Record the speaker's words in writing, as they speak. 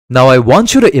Now I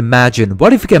want you to imagine,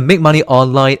 what if you can make money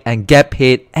online and get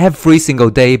paid every single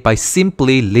day by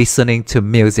simply listening to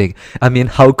music? I mean,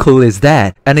 how cool is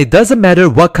that? And it doesn't matter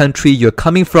what country you're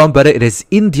coming from, whether it is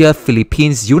India,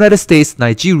 Philippines, United States,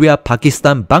 Nigeria,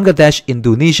 Pakistan, Bangladesh,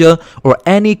 Indonesia, or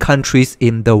any countries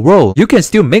in the world. You can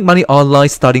still make money online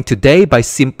starting today by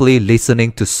simply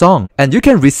listening to song. And you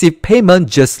can receive payment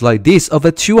just like this,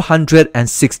 over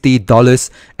 $260,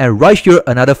 and right here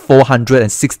another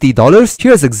 $460.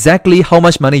 Here's exactly how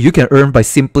much money you can earn by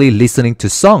simply listening to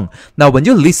song. Now when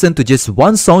you listen to just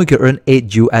one song, you can earn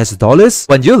 $8.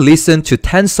 When you listen to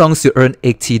 10 songs, you earn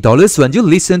 $80. When you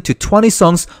listen to 20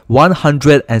 songs,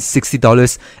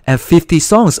 $160, and 50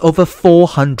 songs, over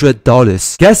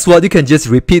 $400. Guess what? You can just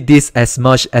repeat this as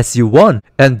much as you want.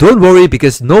 And don't worry,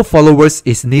 because no followers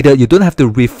is needed. You don't have to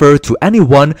refer to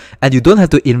anyone, and you don't have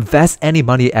to invest any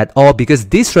money at all, because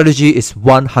this strategy is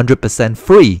 100%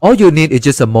 free. All you need is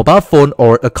just a mobile phone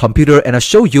or a computer, and I'll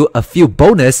show you a few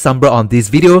bonus somewhere on this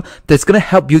video that's gonna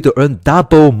help you to earn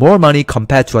double more money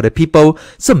compared to other people.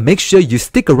 So make sure you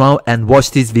stick around and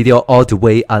watch this video all the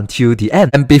way until the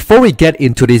end. And before we get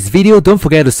into this video, don't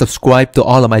forget to subscribe to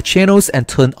all of my channels and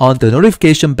turn on the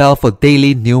notification bell for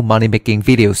daily new money making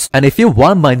videos. And if you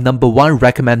want my #1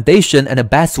 recommendation and the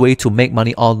best way to make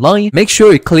money online, make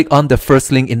sure you click on the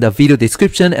first link in the video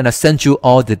description and I'll send you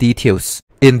all the details.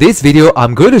 In this video,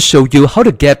 I'm going to show you how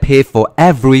to get paid for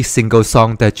every single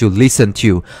song that you listen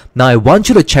to. Now, I want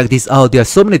you to check this out. There are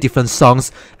so many different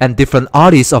songs and different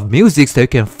artists of music that you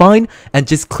can find, and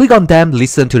just click on them,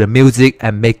 listen to the music,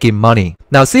 and making money.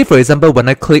 Now, say for example, when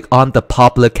I click on the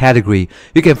popular category,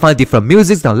 you can find different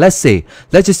music. Now, let's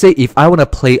just say if I want to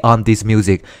play on this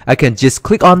music, I can just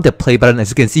click on the play button. As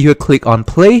you can see here, click on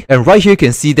play, and right here you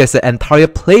can see there's an entire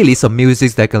playlist of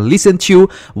music that I can listen to.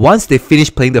 Once they finish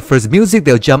playing the first music,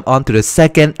 they'll jump on to the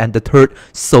second and the third,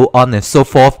 so on and so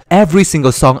forth. Every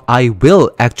single song I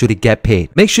will actually get paid.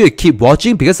 Make sure you keep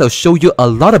watching, because I'll show you a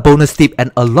lot of bonus tips and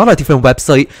a lot of different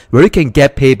websites where you can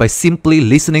get paid by simply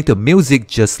listening to music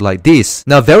just like this.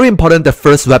 Now, very important, the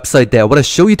first website that I want to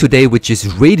show you today, which is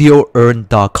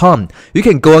RadioEarn.com. You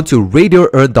can go on to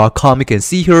RadioEarn.com. You can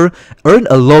see here, earn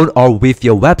alone or with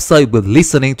your website with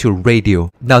listening to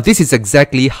radio. Now, this is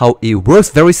exactly how it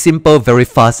works. Very simple, very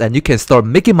fast, and you can start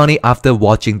making money after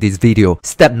watching this video.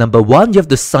 Step number 1, you have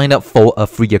to sign up for a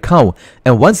free account.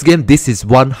 And once again, this is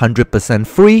 100%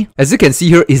 free. As you can see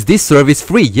here, is this service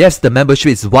free? Yes, the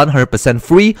membership is 100%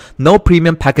 free. No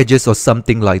premium packages or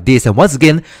something like this. And once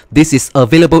again, this is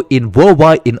available in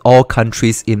worldwide, in all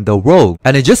countries in the world.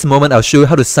 And in just a moment, I'll show you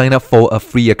how to sign up for a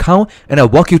free account, and I'll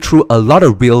walk you through a lot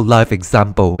of real life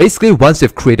example. Basically, once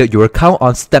you've created your account,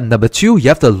 on step number 2, you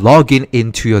have to log in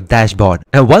into your dashboard.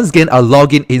 And once again, I'll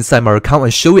log in inside my account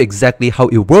and show you exactly how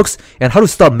it works and how to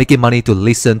start making money to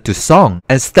listen to song.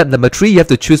 And step number 3, you have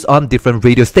to choose on different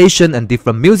radio station and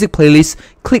different music playlists.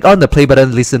 Click on the play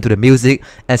button, listen to the music.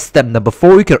 And step number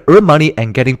 4, you can earn money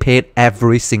and getting paid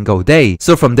every single day.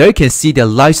 So from there, you can see their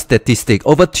live statistic,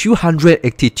 over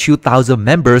 282,000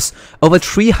 members, over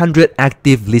 300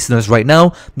 active listeners right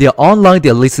now. They're online,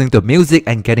 they're listening to music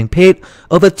and getting paid.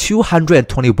 Over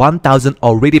 221,000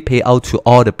 already paid out to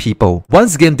all the people.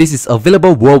 Once again, this is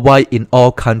available worldwide in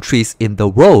all countries in the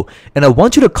world. And I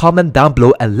want you to comment down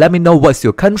below and let me know what's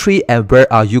your country and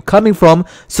where are you coming from,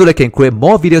 so that I can create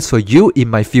more videos for you in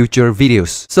my future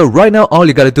videos. So right now, all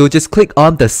you gotta do, just click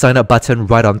on the sign up button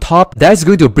right on top. That's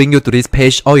going to bring you to this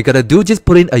page. All you gotta do, just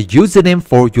put in a username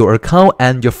for your account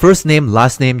and your first name,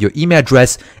 last name, your email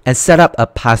address, and set up a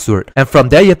password. And from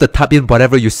there, you have to type in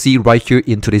whatever you see right here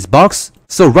into this box.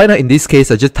 So right now, in this case,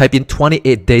 I just type in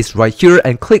 28 days right here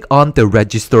and click on the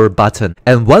register button.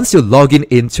 And once you log in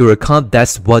into your account,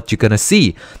 that's what you're gonna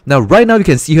see. Now, right now, you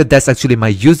can see here, that's actually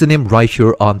my username right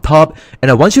here on top.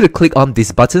 And I want you to click on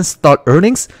this button, start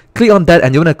earnings. Click on that,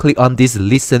 and you want to click on this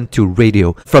listen to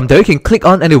radio. From there, you can click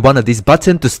on any one of these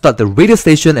buttons to start the radio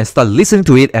station and start listening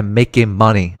to it and making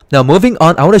money. Now, moving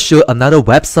on, I want to show you another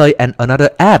website and another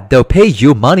app that will pay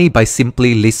you money by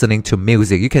simply listening to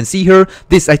music. You can see here,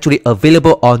 this is actually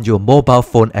available on your mobile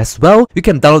phone as well. You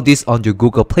can download this on your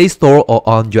Google Play Store or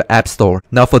on your App Store.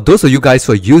 Now, for those of you guys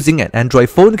who are using an Android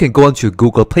phone, you can go onto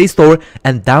Google Play Store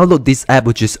and download this app,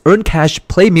 which is Earn Cash,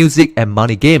 Play Music, and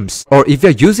Money Games. Or if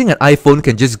you're using an iPhone, you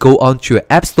can just go on to your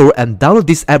app store and download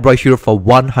this app right here for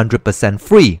 100%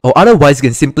 free. Or otherwise, you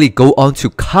can simply go on to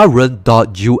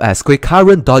current.us, click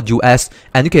current.us,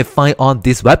 and you can find on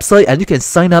this website and you can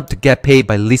sign up to get paid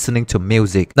by listening to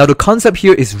music. Now the concept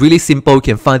here is really simple. You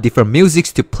can find different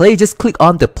musics to play. Just click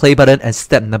on the play button, and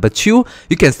step number 2,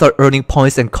 you can start earning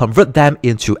points and convert them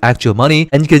into actual money,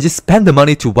 and you can just spend the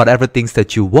money to whatever things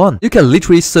that you want. You can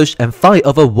literally search and find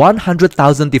over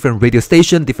 100,000 different radio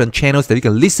stations, different channels that you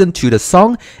can listen to the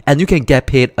song, and you can get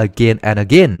paid again and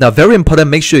again. Now very important,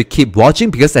 make sure you keep watching,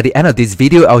 because at the end of this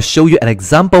video I'll show you an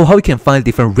example how you can find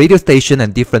different radio stations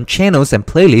and different channels and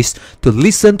playlists to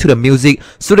listen to the music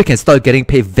so they can start getting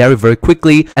paid very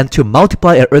quickly, and to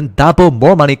multiply and earn double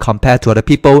more money compared to other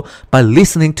people by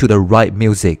listening to the right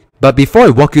music. But before I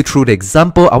walk you through the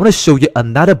example, I want to show you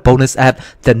another bonus app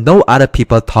that no other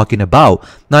people are talking about.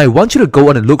 Now I want you to go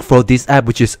on and look for this app,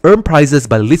 which is earn prizes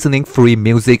by listening free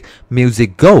music,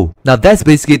 Music Go. Now that's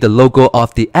basically the logo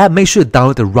of the app. Make sure to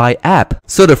download the right app.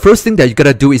 So the first thing that you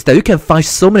gotta do is that you can find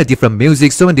so many different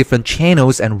music, so many different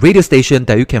channels and radio stations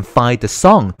that you can find the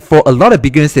song. For a lot of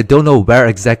beginners, they don't know where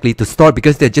exactly to start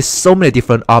because there are just so many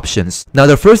different options. Now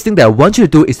the first thing that I want you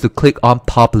to do is to click on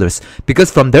Populars, because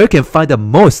from there you can find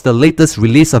the latest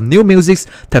release of new musics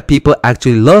that people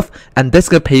actually love, and that's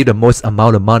gonna pay you the most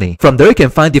amount of money. From there you can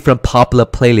find different popular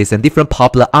playlists and different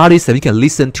popular artists that you can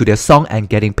listen to their song and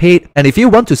getting paid. And if you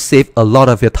want to save a lot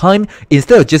of your time,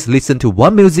 instead of just listen to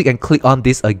one music and click on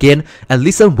this again and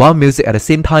listen one music at the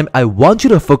same time, I want you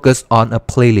to focus on a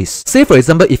playlist. Say for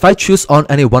example, if I choose on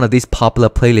any one of these popular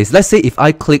playlists, let's say if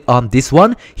I click on this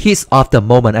one, Hits of the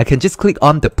Moment, I can just click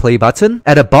on the play button.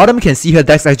 At the bottom you can see here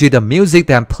that's actually the music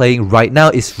that I'm playing right now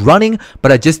is running,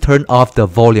 but I just turned off the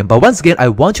volume. But once again, I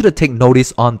want you to take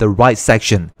notice on the right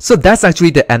section. So that's actually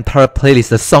the entire playlist,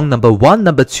 the song number 1,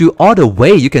 number 2, all the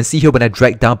way. You can see here when I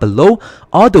drag down below,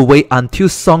 all the way until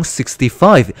song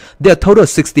 65. There are a total of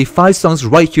 65 songs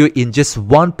right here in just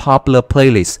one popular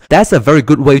playlist. That's a very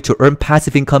good way to earn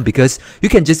passive income, because you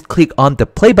can just click on the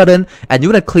play button and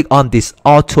you're gonna click on this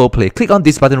autoplay. Click on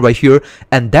this button right here,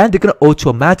 and then they're gonna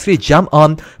automatically jump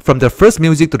on from the first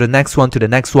music to the next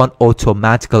one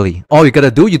automatically. All you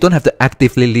gotta do, you don't have to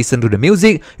actively listen to the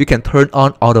music. You can turn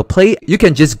on autoplay. You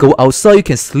can just go outside, you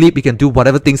can sleep, you can do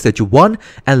whatever things that you want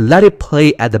and let it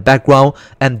play at the background,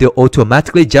 and they'll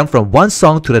automatically jump from one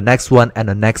song to the next one and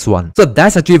the next one. So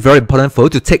that's actually very important for you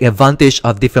to take advantage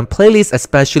of different playlists,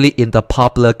 especially in the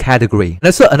popular category. And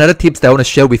also another tips that I want to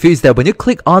share with you is that when you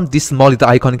click on this small little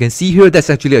icon, you can see here that's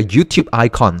actually a YouTube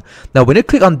icon. Now when you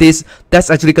click on this, that's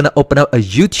actually gonna open up a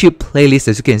YouTube playlist.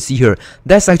 As you can see here,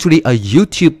 that's actually a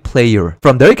YouTube player.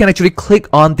 From there you can actually click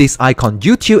on this icon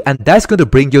YouTube, and that's going to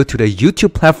bring you to the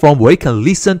YouTube platform where you can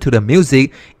listen to the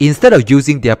music instead of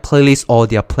using their playlist or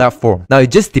their platform. Now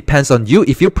it just depends on you.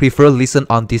 If you prefer listen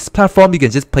on this platform, you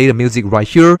can just play the music right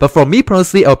here, but for me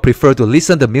personally, I would prefer to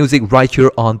listen the music right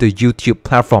here on the YouTube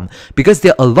platform, because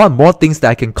there are a lot more things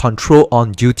that I can control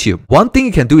on YouTube. One thing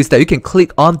you can do is that you can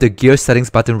click on the gear settings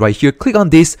button right here, click on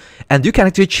this, and you can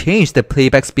actually change the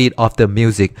playback speed of the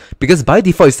music, because by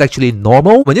default it's actually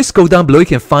normal. When you scroll down below, you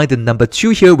can find the number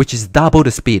 2 here, which is double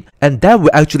the speed, and that will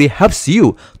actually helps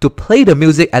you to play the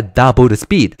music at double the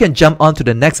speed. You can jump on to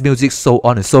the next music, so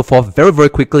on and so forth, very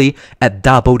quickly at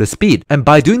double the speed, and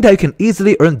by doing that you can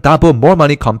easily earn double more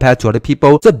money compared to other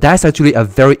people. So that's actually a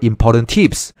very important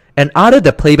tips. And other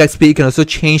the playback speed, you can also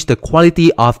change the quality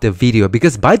of the video,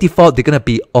 because by default they're gonna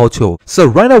be auto. So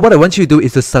right now what I want you to do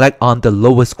is to select on the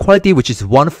lowest quality, which is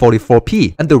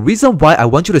 144p. And the reason why I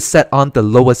want you to set on the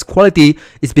lowest quality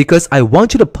is because I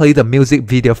want you to play the music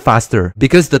video faster.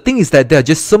 Because the thing is that there are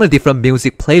just so many different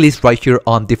music playlists right here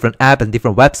on different apps and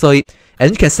different websites, and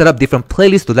you can set up different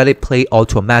playlists to let it play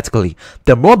automatically.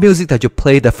 The more music that you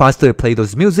play, the faster you play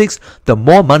those musics, the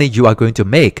more money you are going to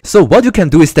make. So what you can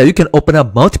do is that you can open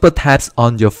up multiple tabs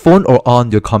on your phone or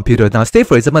on your computer. Now say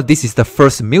for example, this is the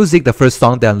first music, the first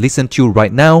song that I'm listening to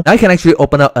right now. I can actually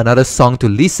open up another song to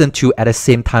listen to at the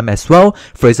same time as well.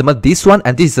 For example, this one,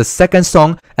 and this is the second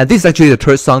song, and this is actually the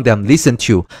third song that I'm listening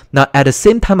to. Now at the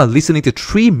same time, I'm listening to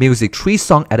three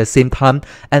songs at the same time,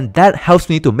 and that helps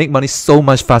me to make money so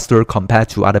much faster compared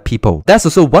to other people. That's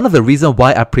also one of the reasons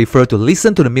why I prefer to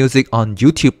listen to the music on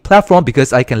YouTube platform,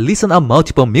 because I can listen up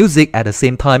multiple music at the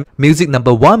same time. Music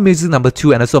number 1, music number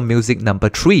 2, and also music number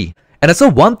 3. And also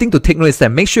one thing to take note is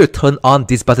that make sure you turn on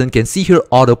this button. You can see here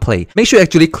autoplay. Make sure you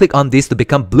actually click on this to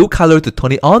become blue color to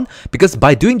turn it on, because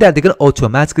by doing that they're gonna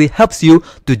automatically helps you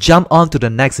to jump on to the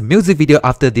next music video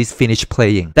after this finish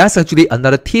playing. That's actually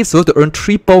another tip, so to earn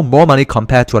triple more money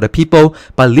compared to other people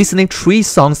by listening 3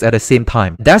 songs at the same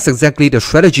time. That's exactly the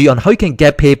strategy on how you can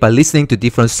get paid by listening to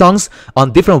different songs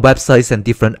on different websites and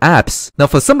different apps. Now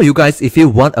for some of you guys, if you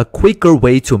want a quicker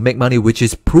way to make money which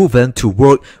is proven to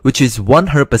work, which is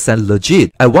 100%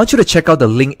 legit, I want you to check out the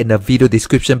link in the video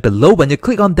description below. When you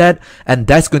click on that, and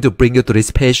that's going to bring you to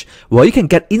this page where you can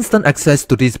get instant access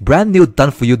to this brand new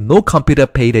done for you no computer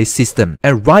payday system.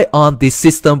 And right on this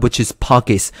system, which is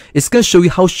Pockets, it's going to show you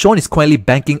how Sean is currently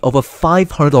banking over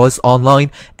 $500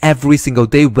 online every single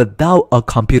day without a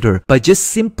computer by just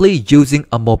simply using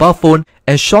a mobile phone.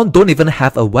 And Sean don't even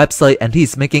have a website, and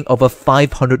he's making over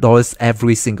 $500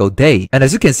 every single day. And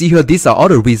as you can see here, these are all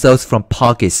the results from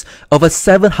Pockets. Over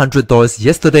 $700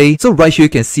 yesterday. So right here you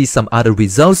can see some other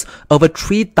results. Over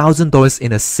 $3,000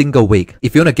 in a single week.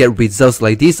 If you want to get results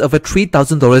like this, over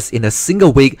 $3,000 in a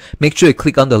single week, make sure you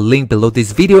click on the link below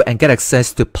this video and get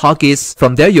access to Pockets.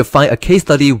 From there you'll find a case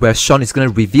study where Sean is going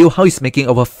to reveal how he's making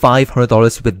over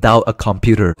 $500 without a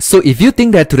computer. So if you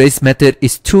think that today's method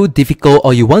is too difficult,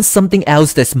 or you want something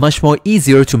else that's much more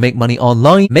easier to make money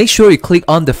online, make sure you click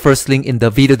on the first link in the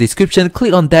video description.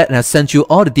 Click on that and I'll send you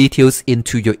all the details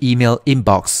into your email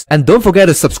inbox. And don't forget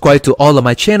to subscribe to all of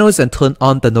my channels and turn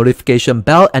on the notification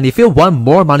bell. And if you want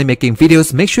more money making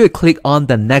videos, make sure you click on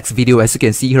the next video as you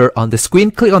can see here on the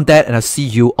screen. Click on that and I'll see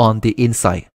you on the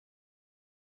inside.